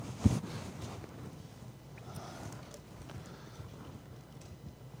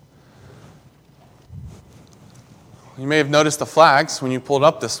You may have noticed the flags when you pulled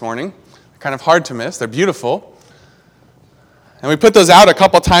up this morning. They're kind of hard to miss. They're beautiful. And we put those out a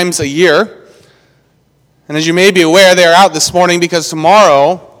couple times a year. And as you may be aware, they are out this morning because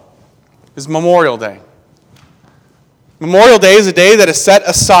tomorrow is Memorial Day. Memorial Day is a day that is set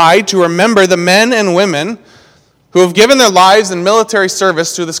aside to remember the men and women who have given their lives in military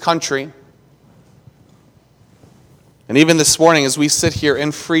service to this country. And even this morning, as we sit here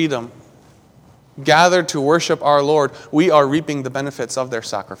in freedom, gathered to worship our Lord, we are reaping the benefits of their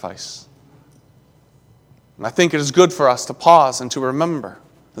sacrifice. And I think it is good for us to pause and to remember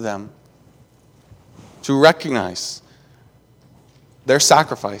them, to recognize their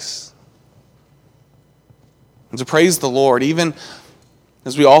sacrifice, and to praise the Lord, even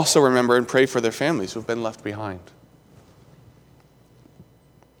as we also remember and pray for their families who have been left behind.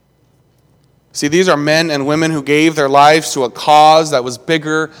 See, these are men and women who gave their lives to a cause that was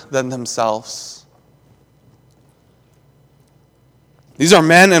bigger than themselves. These are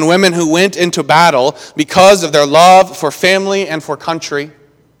men and women who went into battle because of their love for family and for country.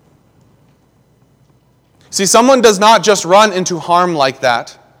 See, someone does not just run into harm like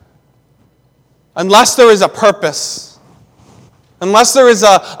that unless there is a purpose, unless there is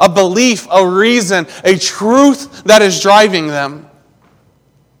a belief, a reason, a truth that is driving them.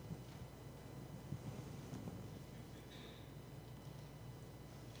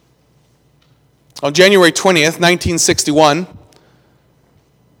 On January 20th, 1961,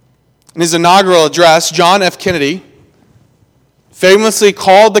 in his inaugural address, John F. Kennedy famously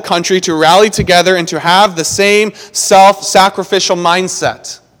called the country to rally together and to have the same self-sacrificial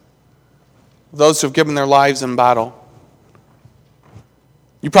mindset of those who have given their lives in battle.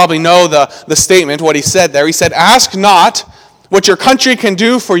 You probably know the statement, what he said there. He said, "Ask not what your country can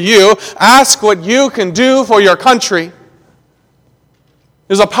do for you, ask what you can do for your country." It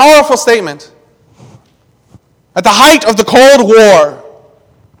was a powerful statement. At the height of the Cold War.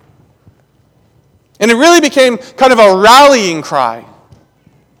 And it really became kind of a rallying cry.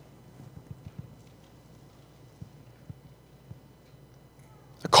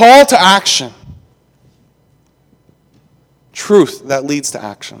 A call to action. Truth that leads to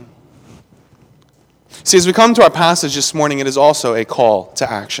action. See, as we come to our passage this morning, it is also a call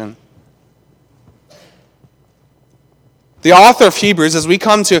to action. The author of Hebrews, as we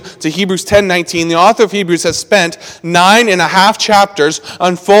come to Hebrews 10:19, the author of Hebrews has spent 9.5 chapters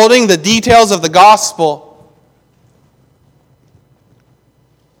unfolding the details of the gospel.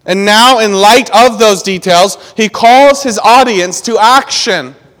 And now, in light of those details, he calls his audience to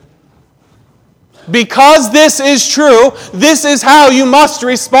action. Because this is true, this is how you must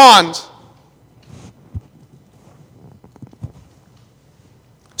respond.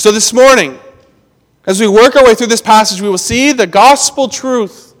 So this morning, as we work our way through this passage, we will see the gospel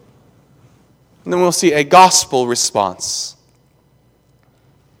truth, and then we'll see a gospel response.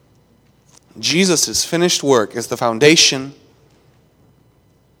 Jesus' finished work is the foundation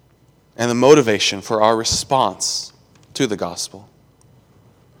and the motivation for our response to the gospel.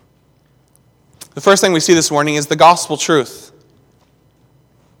 The first thing we see this morning is the gospel truth.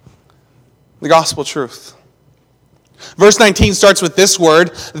 The gospel truth. Verse 19 starts with this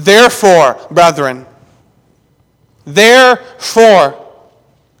word, "Therefore, brethren." Therefore.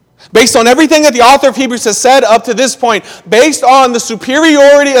 Based on everything that the author of Hebrews has said up to this point, based on the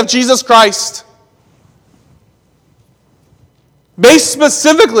superiority of Jesus Christ, based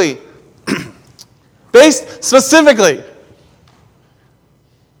specifically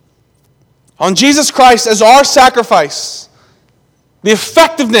on Jesus Christ as our sacrifice, the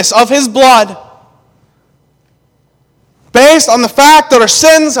effectiveness of his blood, based on the fact that our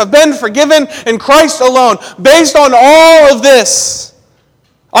sins have been forgiven in Christ alone, based on all of this,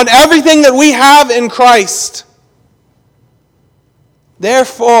 on everything that we have in Christ.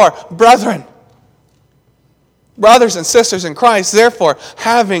 Therefore, brethren, brothers and sisters in Christ, therefore,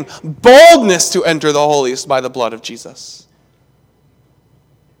 having boldness to enter the holiest by the blood of Jesus.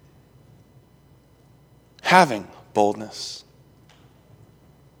 Having boldness.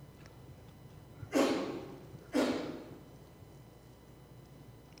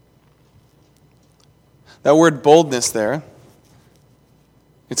 That word boldness there,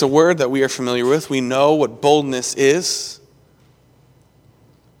 it's a word that we are familiar with. We know what boldness is.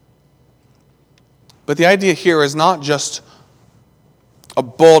 But the idea here is not just a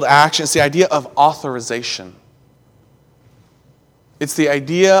bold action. It's the idea of authorization. It's the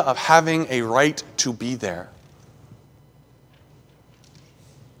idea of having a right to be there.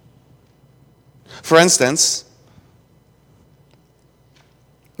 For instance,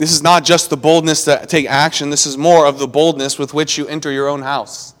 this is not just the boldness to take action. This is more of the boldness with which you enter your own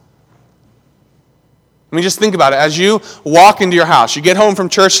house. I mean, just think about it. As you walk into your house, you get home from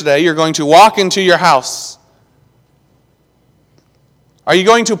church today, you're going to walk into your house. Are you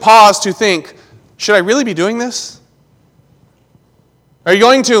going to pause to think, should I really be doing this? Are you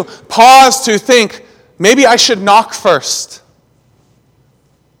going to pause to think, maybe I should knock first?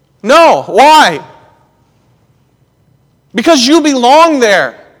 No. Why? Because you belong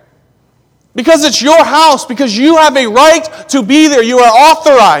there. Because it's your house. Because you have a right to be there. You are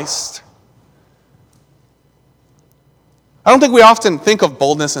authorized. I don't think we often think of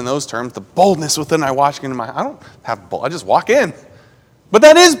boldness in those terms. The boldness within I walk into my... I don't have bold. I just walk in. But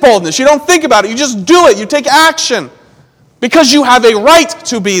that is boldness. You don't think about it. You just do it. You take action. Because you have a right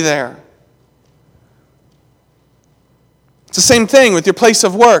to be there. It's the same thing with your place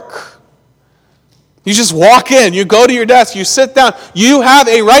of work. You just walk in. You go to your desk. You sit down. You have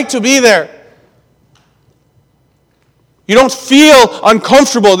a right to be there. You don't feel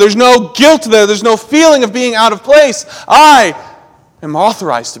uncomfortable. There's no guilt there. There's no feeling of being out of place. I am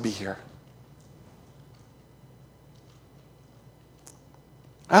authorized to be here.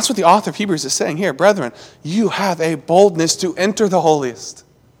 That's what the author of Hebrews is saying here. Brethren, you have a boldness to enter the holiest.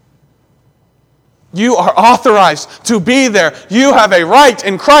 You are authorized to be there. You have a right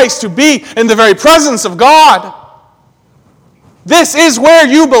in Christ to be in the very presence of God. This is where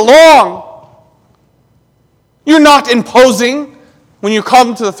you belong. You're not imposing when you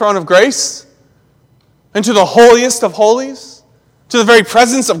come to the throne of grace, into the holiest of holies, to the very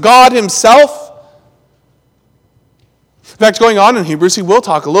presence of God Himself. In fact, going on in Hebrews, he will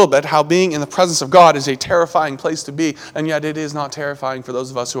talk a little bit how being in the presence of God is a terrifying place to be, and yet it is not terrifying for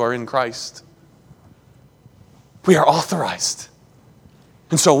those of us who are in Christ. We are authorized.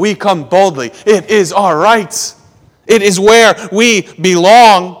 And so we come boldly. It is our right. It is where we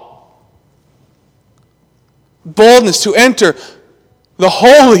belong. Boldness to enter the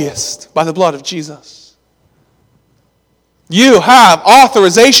holiest by the blood of Jesus. You have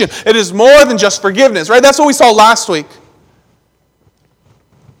authorization. It is more than just forgiveness, right? That's what we saw last week.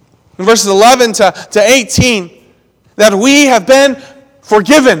 In verses 11 to 18, that we have been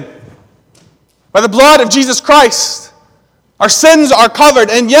forgiven by the blood of Jesus Christ. Our sins are covered,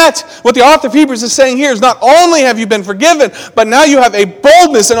 and yet what the author of Hebrews is saying here is not only have you been forgiven, but now you have a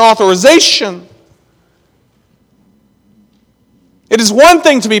boldness and authorization. It is one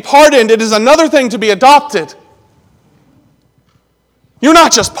thing to be pardoned, it is another thing to be adopted. You're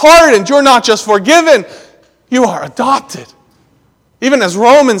not just pardoned, you're not just forgiven, you are adopted. Even as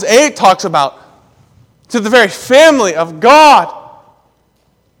Romans 8 talks about, to the very family of God.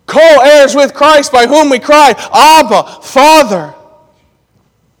 Co-heirs with Christ, by whom we cry, Abba, Father.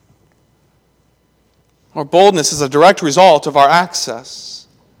 Our boldness is a direct result of our access.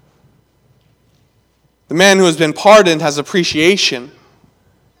 The man who has been pardoned has appreciation,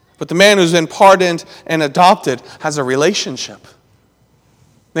 but the man who's been pardoned and adopted has a relationship.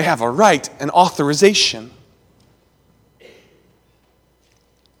 They have a right and authorization.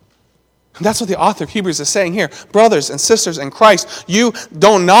 And that's what the author of Hebrews is saying here. Brothers and sisters in Christ, you're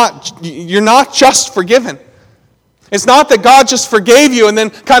not just forgiven. It's not that God just forgave you and then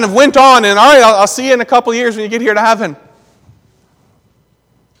kind of went on and, all right, I'll see you in a couple years when you get here to heaven.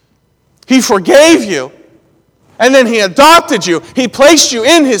 He forgave you. And then He adopted you. He placed you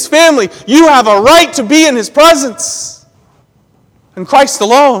in His family. You have a right to be in His presence. In Christ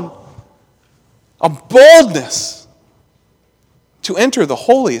alone. A boldness to enter the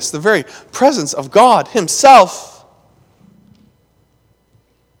holiest, the very presence of God Himself.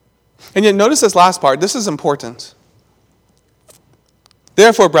 And yet notice this last part. This is important.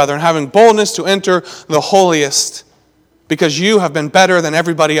 Therefore, brethren, having boldness to enter the holiest, because you have been better than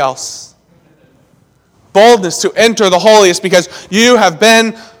everybody else. Boldness to enter the holiest because you have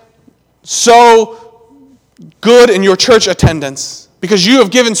been so good in your church attendance. Because you have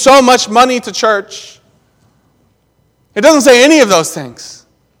given so much money to church. It doesn't say any of those things.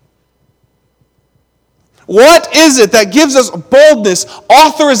 What is it that gives us boldness,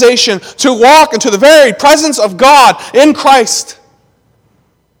 authorization to walk into the very presence of God in Christ?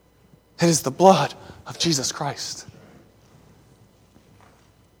 It is the blood of Jesus Christ.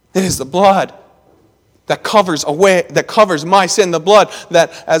 It is the blood that covers my sin, the blood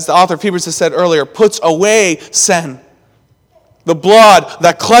that, as the author of Hebrews has said earlier, puts away sin. The blood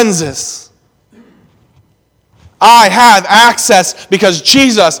that cleanses. I have access because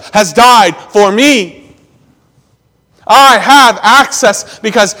Jesus has died for me. I have access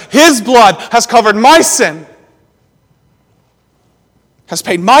because His blood has covered my sin, has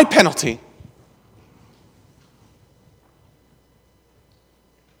paid my penalty.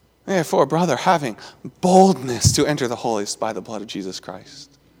 Therefore, brother, having boldness to enter the holiest by the blood of Jesus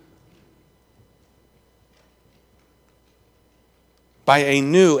Christ. by a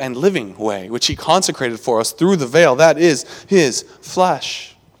new and living way, which he consecrated for us through the veil, that is his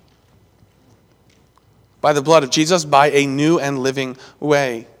flesh. By the blood of Jesus, by a new and living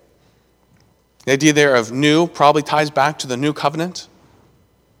way. The idea there of new probably ties back to the new covenant,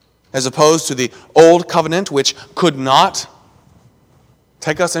 as opposed to the old covenant, which could not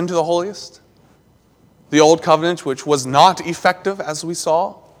take us into the holiest. The old covenant, which was not effective, as we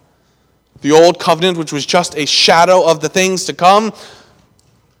saw. The old covenant, which was just a shadow of the things to come.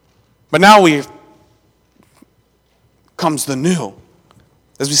 But now comes the new.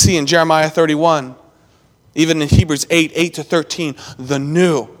 As we see in Jeremiah 31, even in Hebrews 8:8-13, the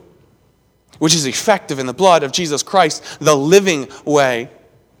new, which is effective in the blood of Jesus Christ, the living way.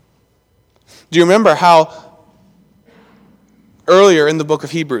 Do you remember how earlier in the book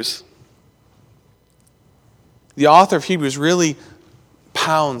of Hebrews, the author of Hebrews really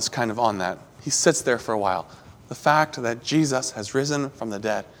pounds kind of on that. He sits there for a while. The fact that Jesus has risen from the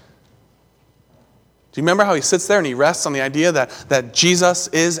dead. Do you remember how he sits there and he rests on the idea that Jesus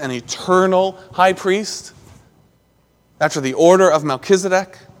is an eternal high priest after the order of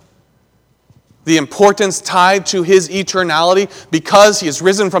Melchizedek? The importance tied to his eternality because he is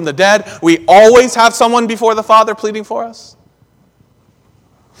risen from the dead. We always have someone before the Father pleading for us.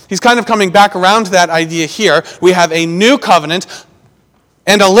 He's kind of coming back around to that idea here. We have a new covenant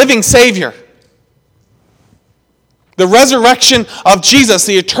and a living Savior. The resurrection of Jesus,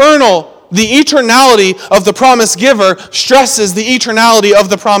 the eternality of the promise giver, stresses the eternality of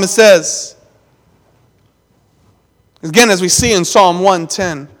the promises. Again, as we see in Psalm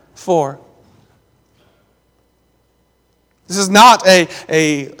 110:4. This is not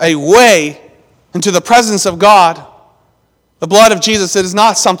a way into the presence of God. The blood of Jesus, it is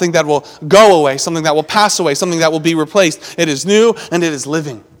not something that will go away, something that will pass away, something that will be replaced. It is new and it is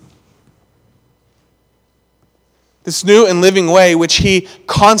living. This new and living way which he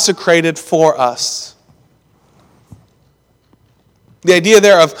consecrated for us. The idea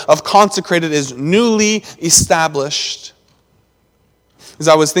there of consecrated is newly established. As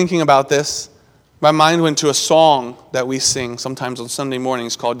I was thinking about this, my mind went to a song that we sing sometimes on Sunday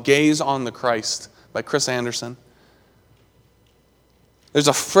mornings called Gaze on the Christ by Chris Anderson. There's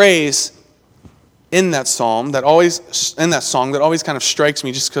a phrase in that song that always kind of strikes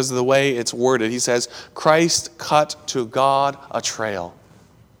me just because of the way it's worded. He says, Christ cut to God a trail.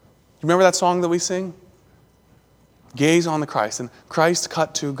 You remember that song that we sing? Gaze on the Christ, and Christ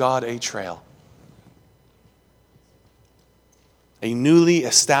cut to God a trail. A newly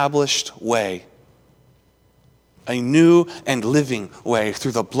established way. A new and living way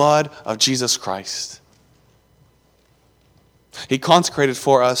through the blood of Jesus Christ. He consecrated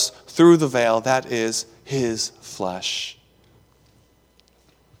for us through the veil, that is his flesh.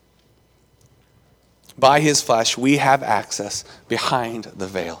 By his flesh, we have access behind the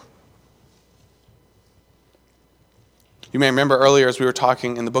veil. You may remember earlier as we were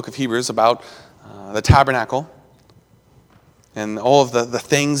talking in the book of Hebrews about the tabernacle and all of the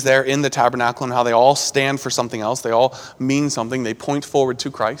things there in the tabernacle and how they all stand for something else. They all mean something. They point forward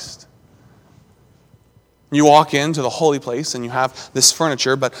to Christ. You walk into the holy place and you have this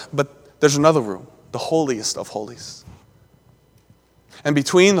furniture, but there's another room, the holiest of holies. And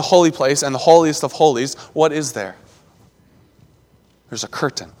between the holy place and the holiest of holies, what is there? There's a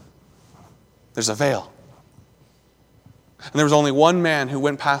curtain. There's a veil. And there was only one man who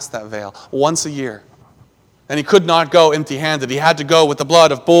went past that veil once a year. And he could not go empty-handed. He had to go with the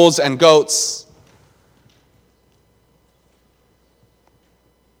blood of bulls and goats.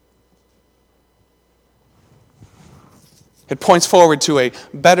 It points forward to a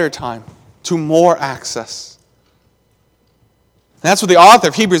better time, to more access. And that's what the author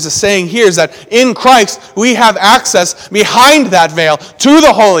of Hebrews is saying here, is that in Christ we have access behind that veil to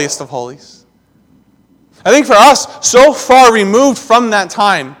the holiest of holies. I think for us, so far removed from that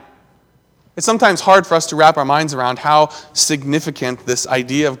time, it's sometimes hard for us to wrap our minds around how significant this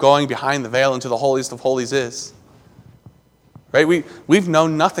idea of going behind the veil into the holiest of holies is. Right? We've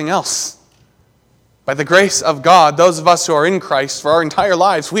known nothing else. By the grace of God, those of us who are in Christ for our entire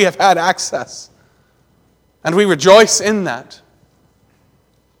lives, we have had access. And we rejoice in that.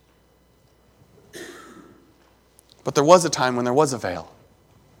 But there was a time when there was a veil.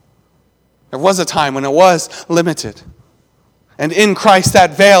 There was a time when it was limited. And in Christ,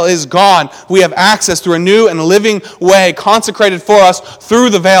 that veil is gone. We have access through a new and living way consecrated for us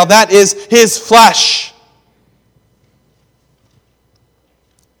through the veil. That is his flesh.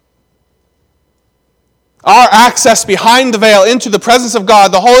 Our access behind the veil into the presence of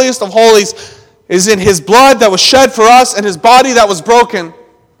God, the holiest of holies, is in his blood that was shed for us and his body that was broken.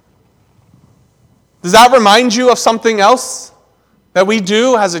 Does that remind you of something else that we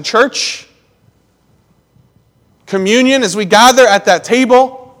do as a church. Communion, as we gather at that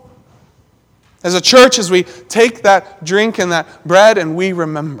table. As a church, as we take that drink and that bread and we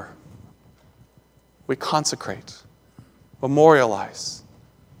remember. We consecrate, memorialize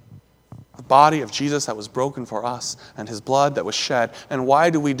the body of Jesus that was broken for us and his blood that was shed. And why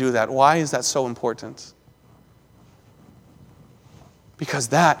do we do that? Why is that so important? Because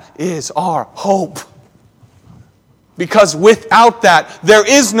that is our hope. Because without that, there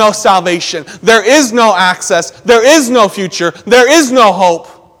is no salvation, there is no access, there is no future, there is no hope.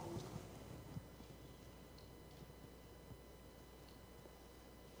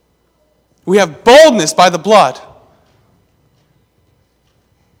 We have boldness by the blood,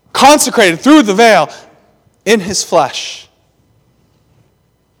 consecrated through the veil in his flesh.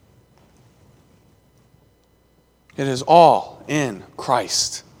 It is all in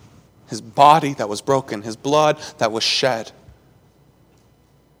Christ. His body that was broken, his blood that was shed.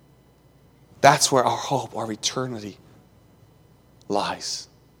 That's where our hope, our eternity lies.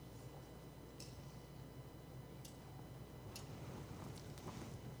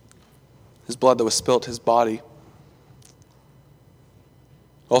 His blood that was spilt, his body.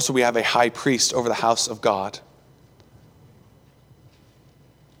 Also, we have a high priest over the house of God.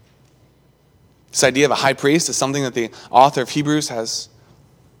 This idea of a high priest is something that the author of Hebrews has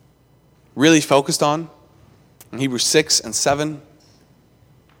really focused on in Hebrews 6 and 7.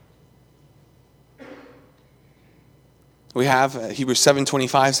 We have Hebrews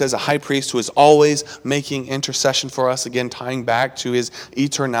 7:25 says, a high priest who is always making intercession for us, again tying back to his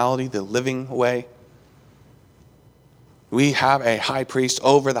eternality, the living way. We have a high priest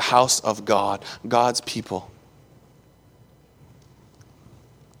over the house of God, God's people.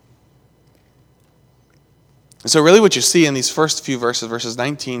 And so really what you see in these first few verses, verses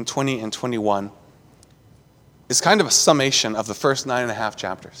 19, 20, and 21, is kind of a summation of the first 9.5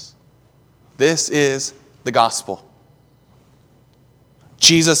 chapters. This is the gospel.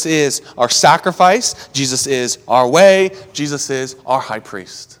 Jesus is our sacrifice. Jesus is our way. Jesus is our high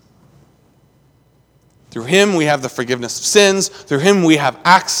priest. Through him we have the forgiveness of sins. Through him we have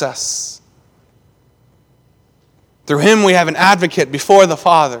access. Through him we have an advocate before the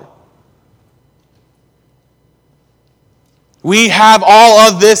Father. We have all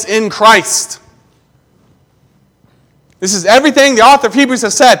of this in Christ. This is everything the author of Hebrews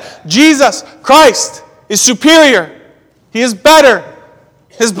has said. Jesus Christ is superior. He is better.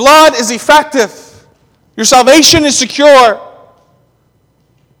 His blood is effective. Your salvation is secure.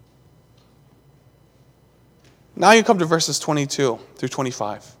 Now you come to verses 22 through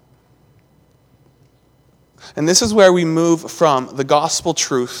 25. And this is where we move from the gospel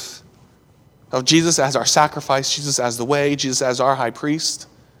truth of Jesus as our sacrifice, Jesus as the way, Jesus as our high priest,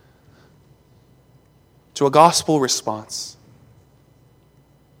 to a gospel response.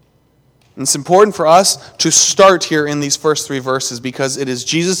 And it's important for us to start here in these first 3 verses because it is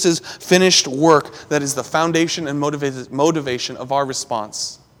Jesus' finished work that is the foundation and motivation of our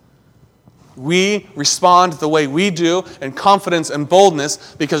response. We respond the way we do in confidence and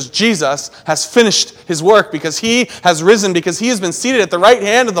boldness because Jesus has finished his work, because he has risen, because he has been seated at the right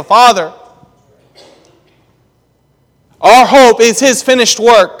hand of the Father. Our hope is his finished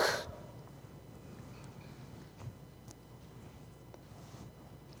work.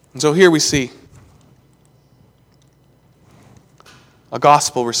 And so here we see a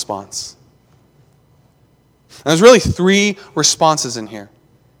gospel response. And there's really 3 responses in here.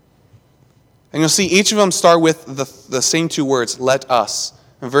 And you'll see each of them start with the same 2 words, let us.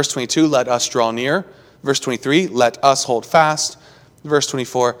 In verse 22, let us draw near. Verse 23, let us hold fast. Verse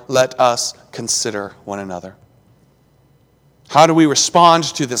 24, let us consider one another. How do we respond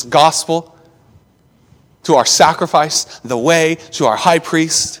to this gospel? To our sacrifice, the way, to our high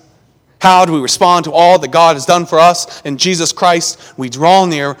priest? How do we respond to all that God has done for us in Jesus Christ? We draw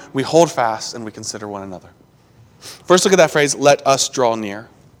near, we hold fast, and we consider one another. First, look at that phrase, let us draw near.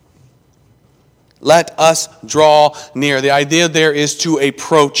 Let us draw near. The idea there is to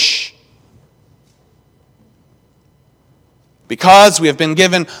approach. Because we have been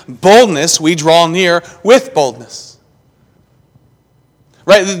given boldness, we draw near with boldness.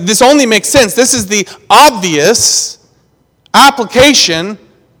 Right? This only makes sense. This is the obvious application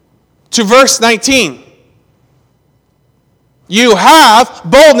to verse 19. You have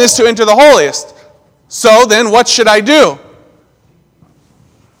boldness to enter the holiest. So then what should I do?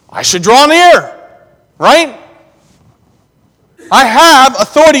 I should draw near. Right? I have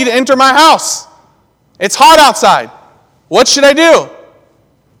authority to enter my house. It's hot outside. What should I do?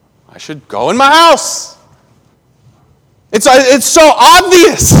 I should go in my house. It's so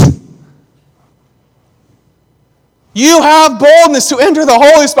obvious. You have boldness to enter the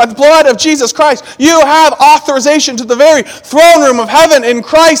holiest by the blood of Jesus Christ. You have authorization to the very throne room of heaven in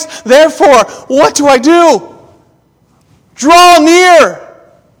Christ. Therefore, what do I do? Draw near.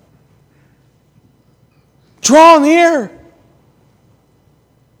 Draw near.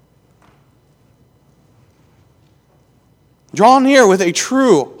 Draw near with a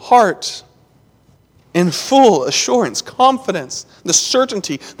true heart, in full assurance, confidence, the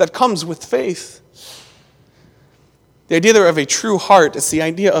certainty that comes with faith. The idea there of a true heart is the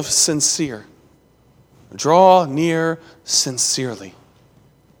idea of sincere. Draw near sincerely.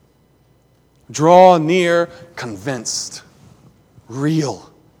 Draw near convinced,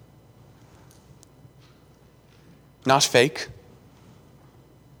 real. Not fake.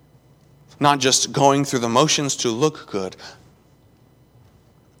 Not just going through the motions to look good,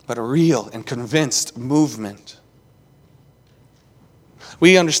 but a real and convinced movement.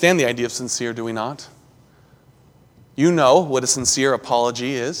 We understand the idea of sincere, do we not? You know what a sincere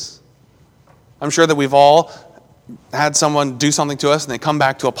apology is. I'm sure that we've all had someone do something to us and they come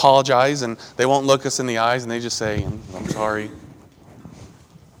back to apologize and they won't look us in the eyes and they just say, I'm sorry.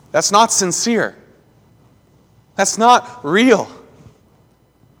 That's not sincere. That's not real.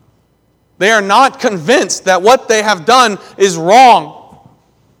 They are not convinced that what they have done is wrong.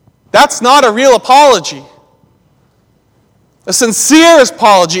 That's not a real apology. A sincere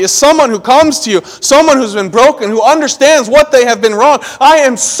apology is someone who comes to you, someone who's been broken, who understands what they have been wrong. I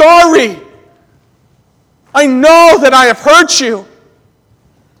am sorry. I know that I have hurt you.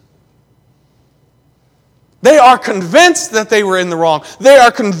 They are convinced that they were in the wrong. They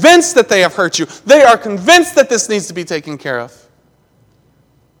are convinced that they have hurt you. They are convinced that this needs to be taken care of.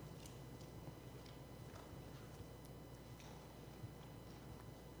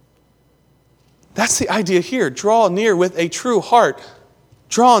 That's the idea here. Draw near with a true heart.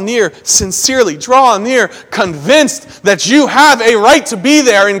 Draw near sincerely. Draw near convinced that you have a right to be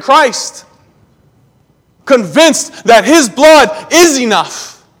there in Christ. Convinced that His blood is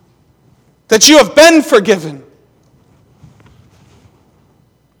enough. That you have been forgiven.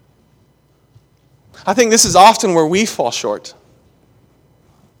 I think this is often where we fall short.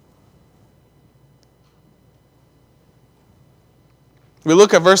 We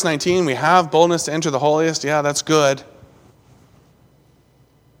look at verse 19, we have boldness to enter the holiest. Yeah, that's good.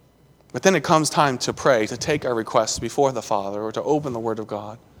 But then it comes time to pray, to take our requests before the Father, or to open the Word of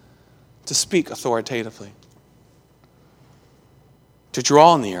God, to speak authoritatively, to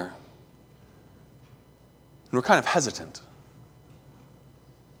draw near. And we're kind of hesitant.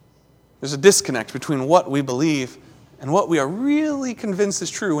 There's a disconnect between what we believe and what we are really convinced is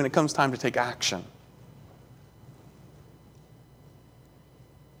true when it comes time to take action.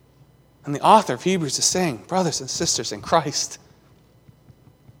 And the author of Hebrews is saying, brothers and sisters in Christ,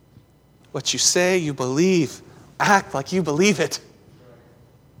 what you say you believe, act like you believe it.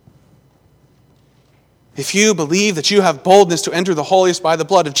 If you believe that you have boldness to enter the holiest by the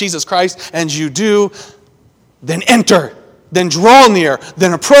blood of Jesus Christ, and you do, then enter, then draw near,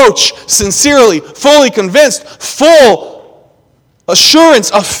 then approach sincerely, fully convinced, full assurance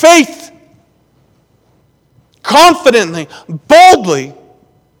of faith, confidently, boldly.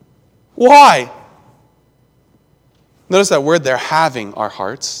 Why? Notice that word there, having our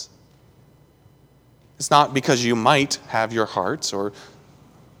hearts. It's not because you might have your hearts, or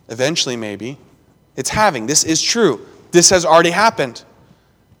eventually maybe. It's having. This is true. This has already happened.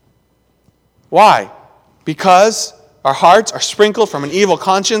 Why? Because our hearts are sprinkled from an evil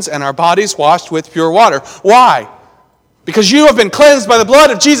conscience and our bodies washed with pure water. Why? Because you have been cleansed by the blood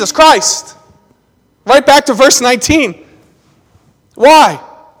of Jesus Christ. Right back to verse 19. Why?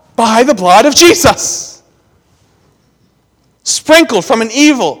 By the blood of Jesus. Sprinkled from an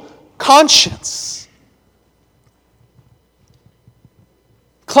evil conscience.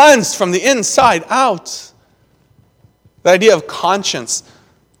 Cleansed from the inside out. The idea of conscience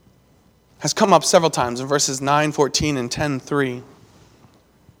has come up several times in verses 9:14 and 10:3.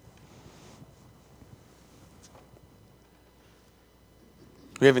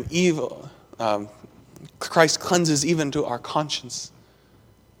 We have an evil, Christ cleanses even to our conscience.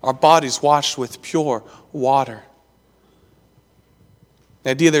 Our bodies washed with pure water.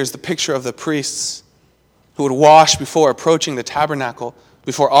 The idea there is the picture of the priests who would wash before approaching the tabernacle,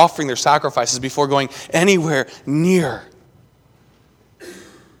 before offering their sacrifices, before going anywhere near.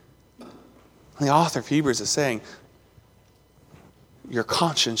 And the author of Hebrews is saying, your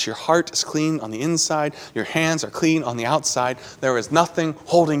conscience, your heart is clean on the inside, your hands are clean on the outside. There is nothing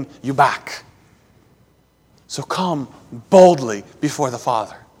holding you back. So come boldly before the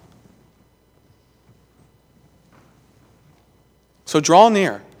Father. So draw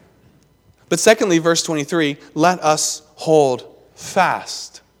near. But secondly, verse 23, let us hold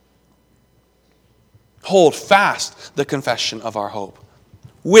fast. Hold fast the confession of our hope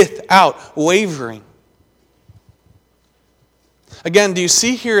without wavering. Again, do you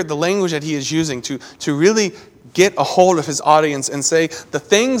see here the language that he is using to really get a hold of his audience and say, the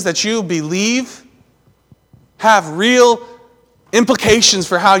things that you believe have real implications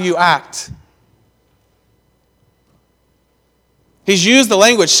for how you act? He's used the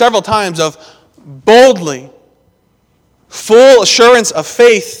language several times of boldly, full assurance of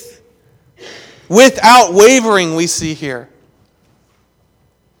faith, without wavering, we see here.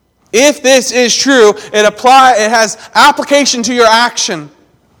 If this is true, it has application to your action.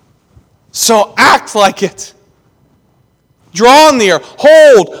 So act like it. Draw near,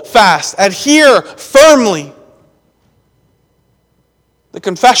 hold fast, adhere firmly. The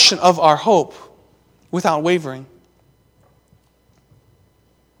confession of our hope without wavering.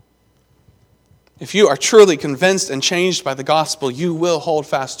 If you are truly convinced and changed by the gospel, you will hold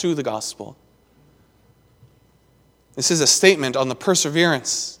fast to the gospel. This is a statement on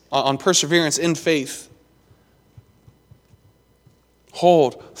perseverance in faith.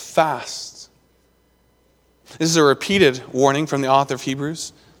 Hold fast. This is a repeated warning from the author of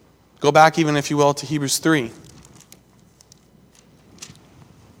Hebrews. Go back even, if you will, to Hebrews 3.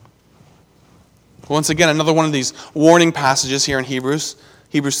 Once again, another one of these warning passages here in Hebrews.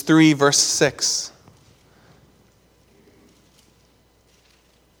 Hebrews 3, verse 6.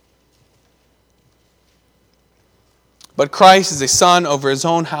 But Christ is a son over his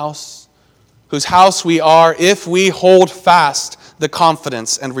own house, whose house we are if we hold fast the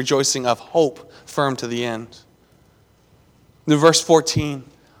confidence and rejoicing of hope firm to the end. In verse 14,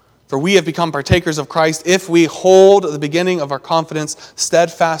 for we have become partakers of Christ if we hold the beginning of our confidence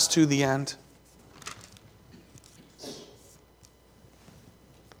steadfast to the end.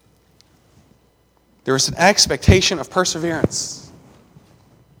 There is an expectation of perseverance.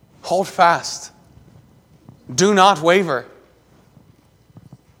 Hold fast. Do not waver.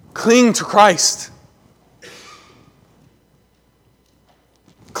 Cling to Christ.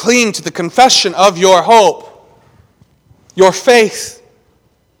 Cling to the confession of your hope, your faith.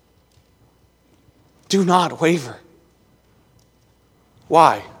 Do not waver.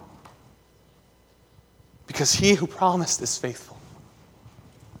 Why? Because he who promised is faithful.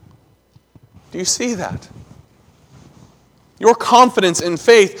 Do you see that? Your confidence in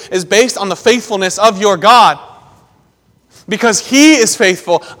faith is based on the faithfulness of your God. Because he is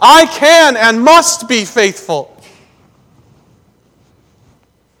faithful, I can and must be faithful.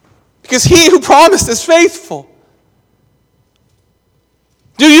 Because he who promised is faithful.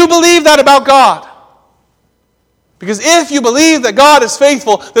 Do you believe that about God? Because if you believe that God is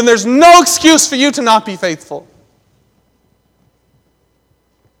faithful, then there's no excuse for you to not be faithful.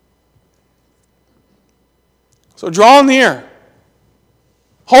 So draw near.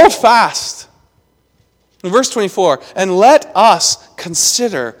 Hold fast. In verse 24, and let us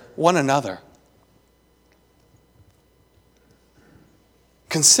consider one another.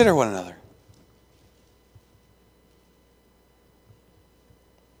 Consider one another.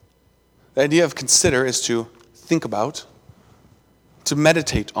 The idea of consider is to think about, to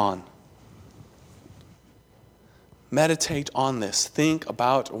meditate on. Meditate on this. Think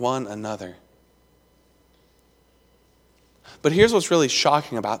about one another. But here's what's really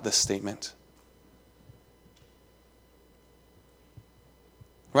shocking about this statement.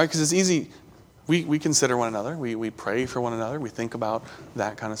 Right? Because it's easy. We consider one another. We pray for one another. We think about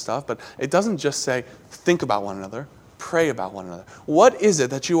that kind of stuff. But it doesn't just say, think about one another. Pray about one another. What is it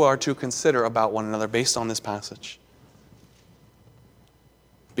that you are to consider about one another based on this passage?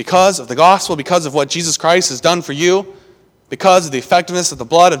 Because of the gospel, because of what Jesus Christ has done for you, because of the effectiveness of the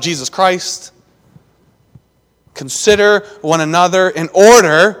blood of Jesus Christ, consider one another in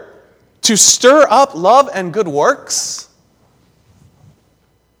order to stir up love and good works.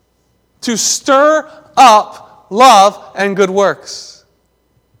 To stir up love and good works.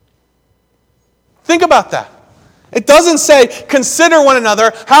 Think about that. It doesn't say, consider one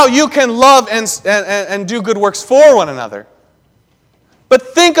another how you can love and do good works for one another. But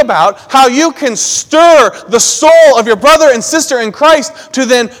think about how you can stir the soul of your brother and sister in Christ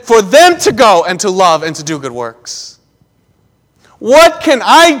for them to go and to love and to do good works. What can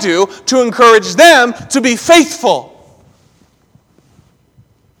I do to encourage them to be faithful?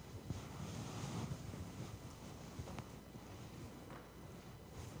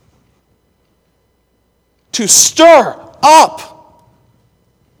 To stir up,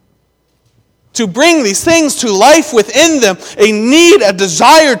 to bring these things to life within them, a need, a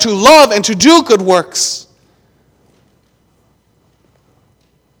desire to love and to do good works.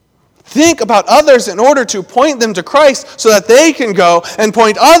 Think about others in order to point them to Christ so that they can go and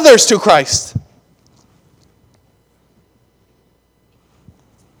point others to Christ.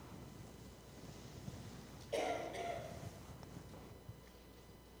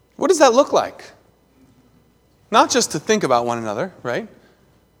 What does that look like? Not just to think about one another, right?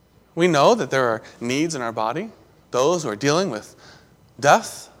 We know that there are needs in our body, those who are dealing with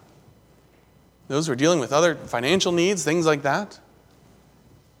death, those who are dealing with other financial needs, things like that.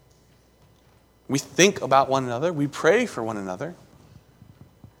 We think about one another, we pray for one another.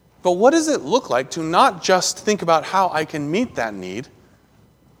 But what does it look like to not just think about how I can meet that need,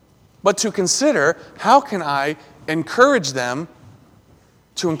 but to consider how can I encourage them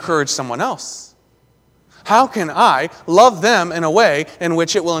to encourage someone else? How can I love them in a way in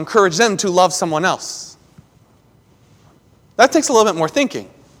which it will encourage them to love someone else? That takes a little bit more thinking,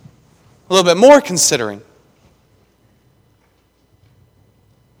 a little bit more considering.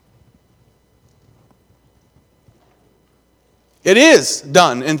 It is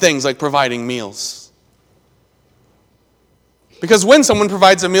done in things like providing meals. Because when someone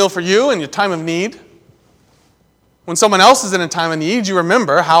provides a meal for you in your time of need, when someone else is in a time of need, you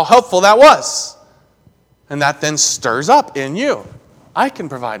remember how helpful that was. And that then stirs up in you. I can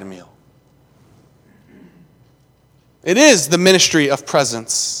provide a meal. It is the ministry of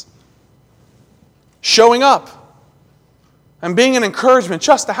presence. Showing up and being an encouragement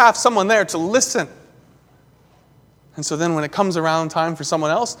just to have someone there to listen. And so then when it comes around time for someone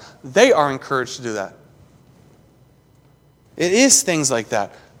else, they are encouraged to do that. It is things like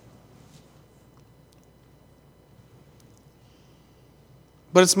that.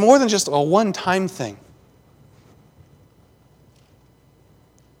 But it's more than just a one-time thing.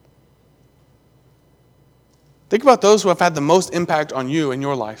 Think about those who have had the most impact on you in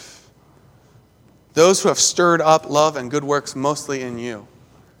your life. Those who have stirred up love and good works mostly in you.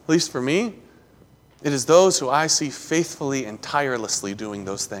 At least for me, it is those who I see faithfully and tirelessly doing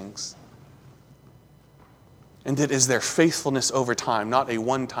those things. And it is their faithfulness over time, not a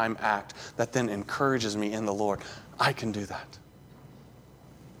one-time act, that then encourages me in the Lord. I can do that.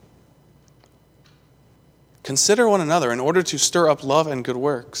 Consider one another in order to stir up love and good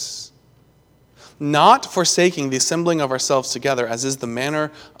works, not forsaking the assembling of ourselves together, as is the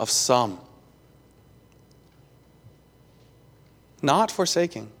manner of some. Not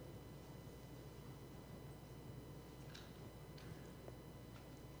forsaking.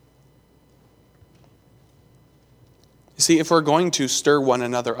 You see, if we're going to stir one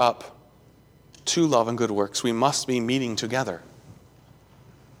another up to love and good works, we must be meeting together.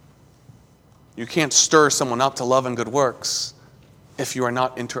 You can't stir someone up to love and good works if you are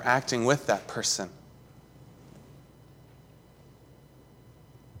not interacting with that person.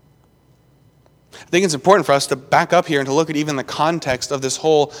 I think it's important for us to back up here and to look at even the context of this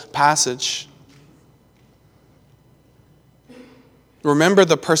whole passage. Remember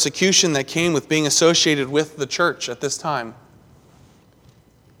the persecution that came with being associated with the church at this time.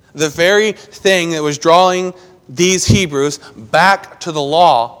 The very thing that was drawing these Hebrews back to the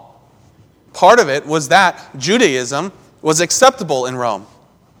law, part of it was that Judaism was acceptable in Rome.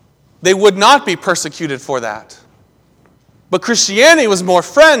 They would not be persecuted for that. But Christianity was more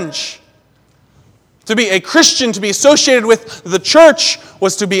fringe. To be a Christian, to be associated with the church,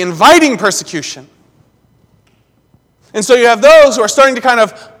 was to be inviting persecution. And so you have those who are starting to kind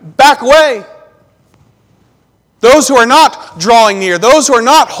of back away. Those who are not drawing near, those who are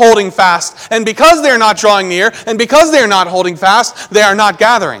not holding fast. And because they're not drawing near, and because they're not holding fast, they are not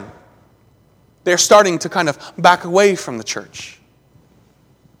gathering. They're starting to kind of back away from the church.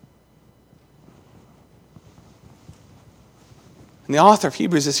 And the author of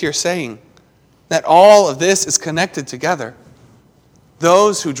Hebrews is here saying that all of this is connected together.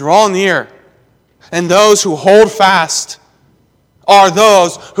 Those who draw near and those who hold fast are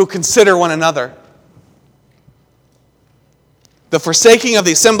those who consider one another. The forsaking of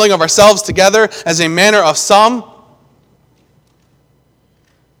the assembling of ourselves together as a manner of some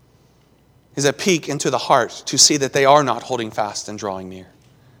is a peek into the heart to see that they are not holding fast and drawing near.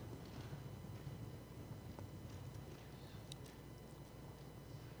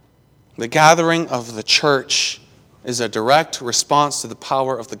 The gathering of the church is a direct response to the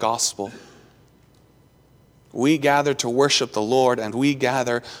power of the gospel. We gather to worship the Lord, and we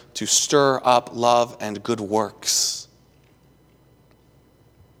gather to stir up love and good works.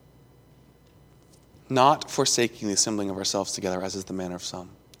 Not forsaking the assembling of ourselves together, as is the manner of some.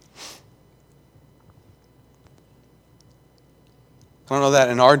 I don't know that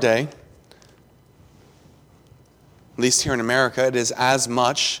in our day, at least here in America, it is as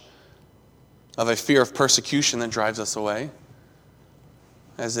much of a fear of persecution that drives us away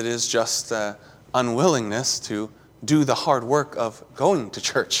as it is just unwillingness to do the hard work of going to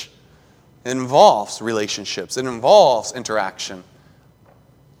church. It involves relationships. It involves interaction.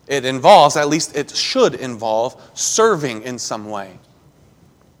 It involves, at least it should involve, serving in some way.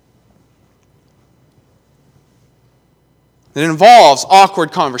 It involves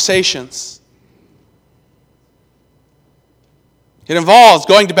awkward conversations. It involves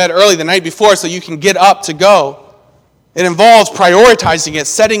going to bed early the night before so you can get up to go. It involves prioritizing it,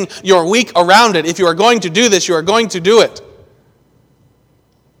 setting your week around it. If you are going to do this, you are going to do it.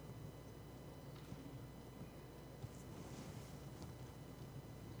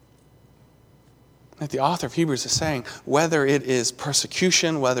 Like the author of Hebrews is saying, whether it is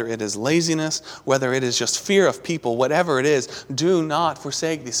persecution, whether it is laziness, whether it is just fear of people, whatever it is, do not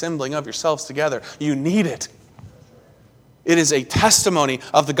forsake the assembling of yourselves together. You need it. It is a testimony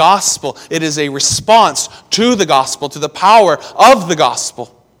of the gospel. It is a response to the gospel, to the power of the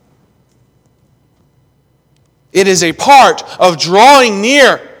gospel. It is a part of drawing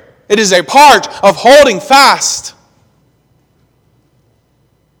near. It is a part of holding fast.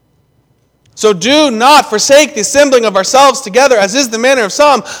 So do not forsake the assembling of ourselves together, as is the manner of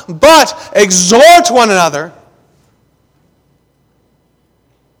some, but exhort one another.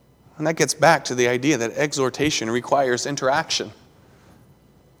 And that gets back to the idea that exhortation requires interaction.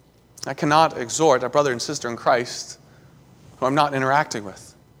 I cannot exhort a brother and sister in Christ who I'm not interacting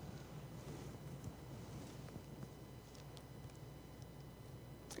with.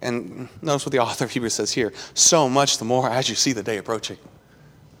 And notice what the author of Hebrews says here, so much the more as you see the day approaching.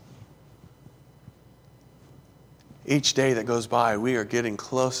 Each day that goes by, we are getting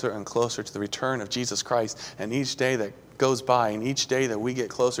closer and closer to the return of Jesus Christ. And each day that goes by, and each day that we get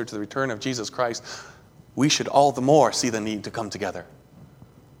closer to the return of Jesus Christ, we should all the more see the need to come together.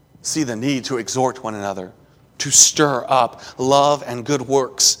 See the need to exhort one another, to stir up love and good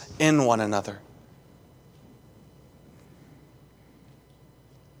works in one another.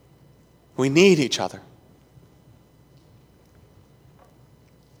 We need each other.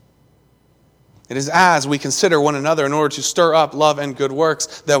 It is as we consider one another in order to stir up love and good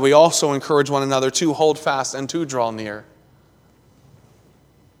works that we also encourage one another to hold fast and to draw near.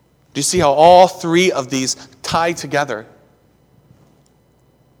 Do you see how all three of these tie together?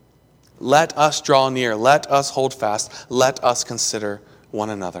 Let us draw near. Let us hold fast. Let us consider one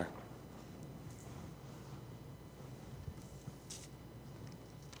another.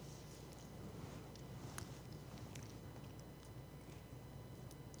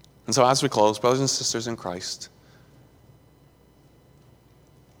 And so as we close, brothers and sisters in Christ,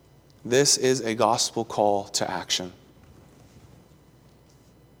 this is a gospel call to action.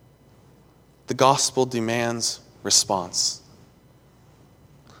 The gospel demands response.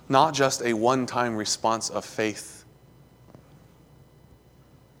 Not just a one-time response of faith,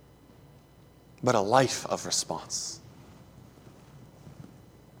 but a life of response.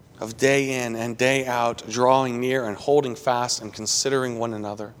 Of day in and day out, drawing near and holding fast and considering one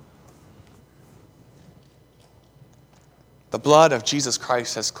another. The blood of Jesus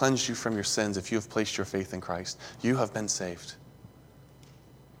Christ has cleansed you from your sins if you have placed your faith in Christ. You have been saved.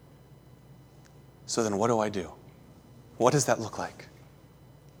 So then what do I do? What does that look like?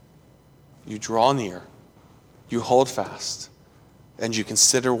 You draw near, you hold fast, and you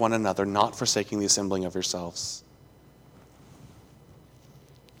consider one another, not forsaking the assembling of yourselves.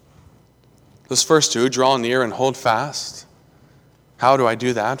 Those first two, draw near and hold fast. How do I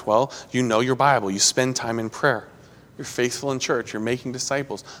do that? Well, you know your Bible. You spend time in prayer. You're faithful in church. You're making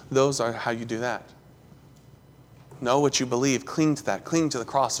disciples. Those are how you do that. Know what you believe. Cling to that. Cling to the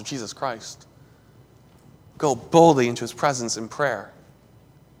cross of Jesus Christ. Go boldly into His presence in prayer.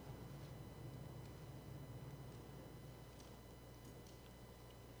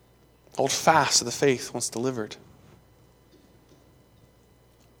 Hold fast to the faith once delivered.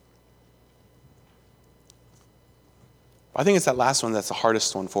 I think it's that last one that's the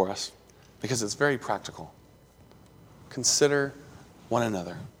hardest one for us because it's very practical. Consider one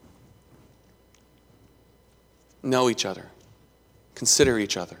another. Know each other. Consider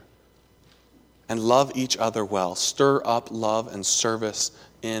each other. And love each other well. Stir up love and service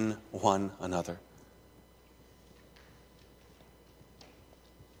in one another.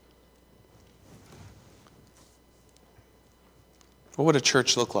 What would a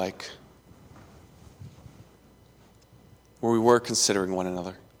church look like where we were considering one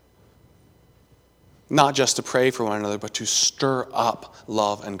another? Not just to pray for one another, but to stir up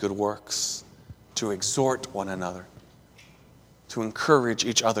love and good works, to exhort one another, to encourage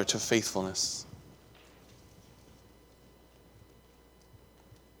each other to faithfulness.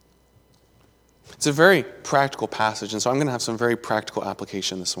 It's a very practical passage, and so I'm going to have some very practical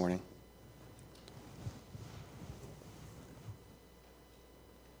application this morning.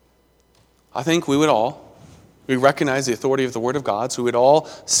 I think we recognize the authority of the Word of God, so we would all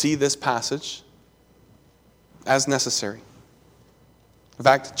see this passage as necessary. In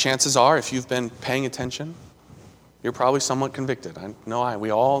fact, chances are, if you've been paying attention, you're probably somewhat convicted.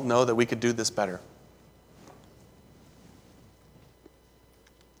 We all know that we could do this better.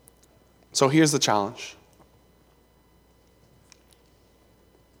 So here's the challenge.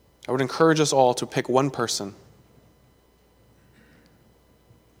 I would encourage us all to pick one person.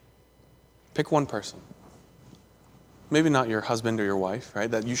 Pick one person. Maybe not your husband or your wife,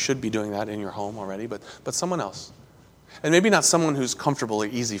 right? That you should be doing that in your home already, but someone else. And maybe not someone who's comfortable or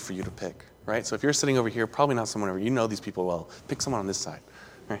easy for you to pick, right? So if you're sitting over here, probably not someone over. You know these people well. Pick someone on this side,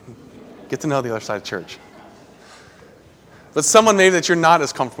 right? Get to know the other side of church. But someone maybe that you're not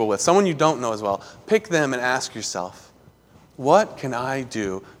as comfortable with, someone you don't know as well, pick them and ask yourself, what can I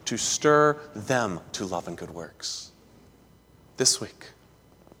do to stir them to love and good works this week?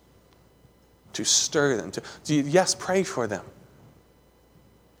 To stir them. Yes, pray for them.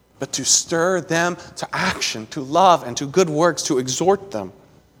 But to stir them to action, to love and to good works, to exhort them.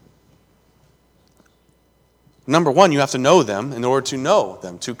 Number one, you have to know them in order to know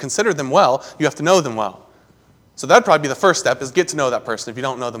them. To consider them well, you have to know them well. So that'd probably be the first step, is get to know that person if you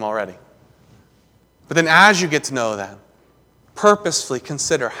don't know them already. But then as you get to know them, purposefully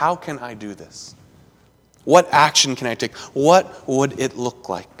consider, how can I do this? What action can I take? What would it look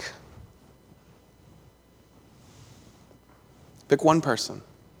like? Pick one person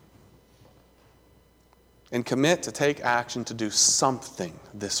and commit to take action to do something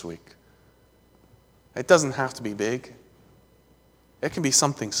this week. It doesn't have to be big. It can be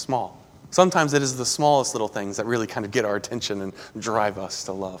something small. Sometimes it is the smallest little things that really kind of get our attention and drive us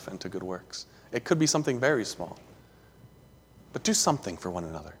to love and to good works. It could be something very small. But do something for one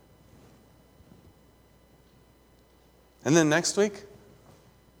another. And then next week,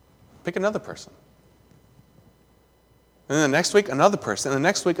 pick another person. And then the next week, another person. And the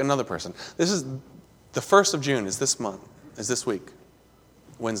next week, another person. This is the 1st of June, is this month, is this week,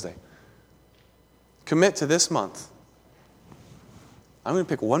 Wednesday. Commit to this month. I'm going to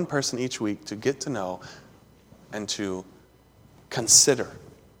pick one person each week to get to know and to consider.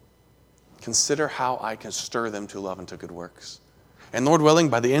 Consider how I can stir them to love and to good works. And Lord willing,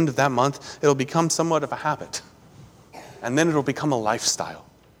 by the end of that month, it'll become somewhat of a habit. And then it'll become a lifestyle.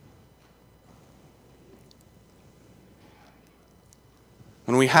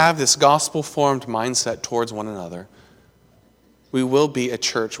 When we have this gospel-formed mindset towards one another, we will be a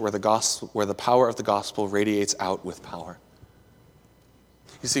church where the power of the gospel radiates out with power.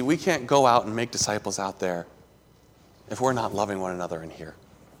 You see, we can't go out and make disciples out there if we're not loving one another in here.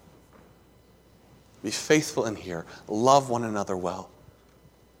 Be faithful in here. Love one another well.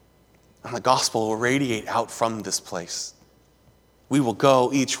 And the gospel will radiate out from this place. We will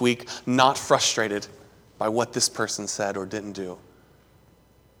go each week not frustrated by what this person said or didn't do,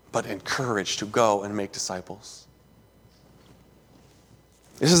 but encouraged to go and make disciples.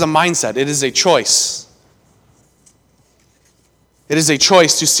 This is a mindset. It is a choice. It is a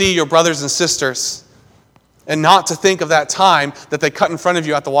choice to see your brothers and sisters and not to think of that time that they cut in front of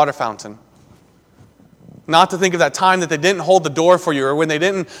you at the water fountain. Not to think of that time that they didn't hold the door for you or when they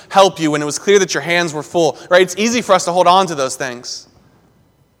didn't help you when it was clear that your hands were full. Right? It's easy for us to hold on to those things.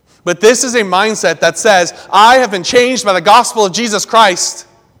 But this is a mindset that says, I have been changed by the gospel of Jesus Christ.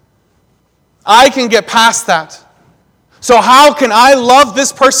 I can get past that. So how can I love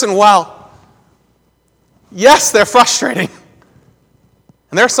this person well? Yes, they're frustrating.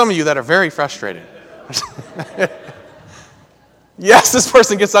 And there are some of you that are very frustrated. Yes, this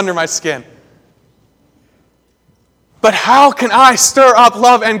person gets under my skin. But how can I stir up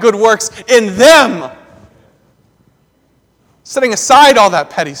love and good works in them? Setting aside all that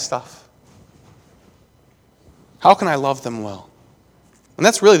petty stuff. How can I love them well? And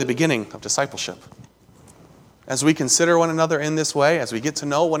that's really the beginning of discipleship. As we consider one another in this way, as we get to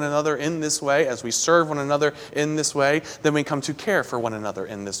know one another in this way, as we serve one another in this way, then we come to care for one another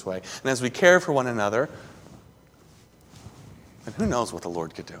in this way. And as we care for one another, then who knows what the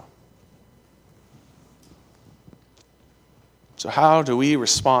Lord could do? So how do we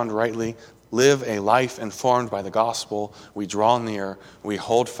respond rightly, live a life informed by the gospel? We draw near, we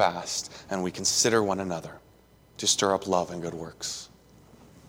hold fast, and we consider one another to stir up love and good works.